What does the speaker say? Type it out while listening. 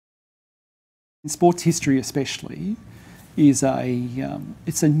In sports history especially, is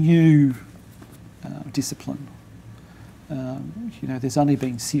it's a new discipline. You know, there's only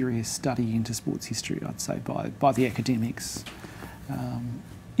been serious study into sports history, I'd say, by the academics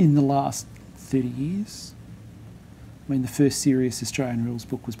in the last 30 years. I mean, the first serious Australian rules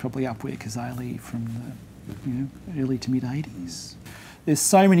book was probably Upware Kazali from the early to mid-80s. There's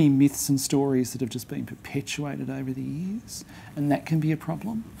so many myths and stories that have just been perpetuated over the years, and that can be a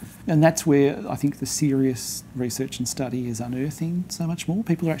problem. And that's where I think the serious research and study is unearthing so much more.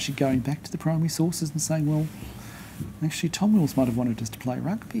 People are actually going back to the primary sources and saying, well, actually Tom Wills might have wanted us to play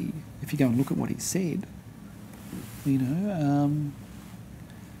rugby, if you go and look at what he said. You know,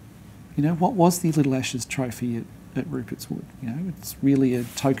 what was the Little Ashes trophy at Rupert's Wood? You know, it's really a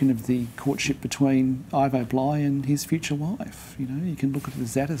token of the courtship between Ivo Bly and his future wife. You know, you can look at it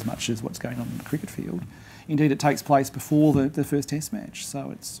as that as much as what's going on in the cricket field. Indeed, it takes place before the first Test match,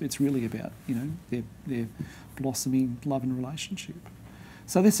 so it's really about, you know, their blossoming love and relationship.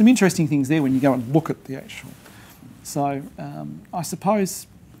 So there's some interesting things there when you go and look at the actual. So I suppose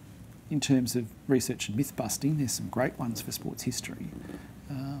in terms of research and myth busting, there's some great ones for sports history.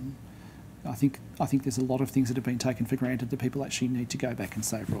 I think there's a lot of things that have been taken for granted that people actually need to go back and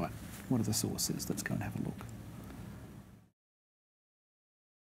say, right, what are the sources? Let's go and have a look.